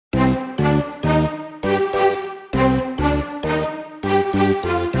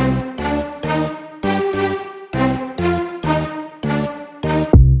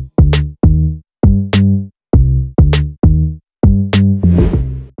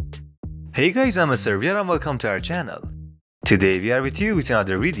Hey guys, I'm Erçel and welcome to our channel. Today we are with you with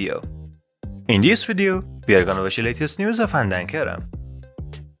another video. In this video, we are gonna watch the latest news of Hande and Kerem.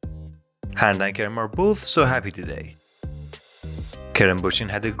 Hande and Kerem are both so happy today. Kerem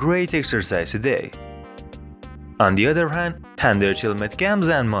Bursin had a great exercise today. On the other hand, Hande Ercel met Gamze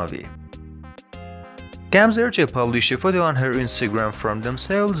and Mavi. Gamze Ercel published a photo on her Instagram from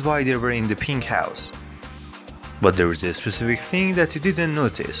themselves while they were in the pink house. But there is a specific thing that you didn't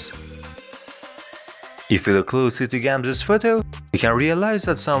notice. If you look closely to Gamze's photo, you can realize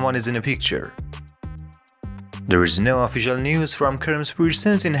that someone is in a picture. There is no official news from Kerem's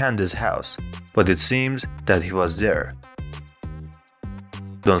presence in Hande's house, but it seems that he was there.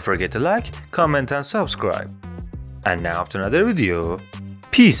 Don't forget to like, comment and subscribe. And now to another video.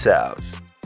 Peace out.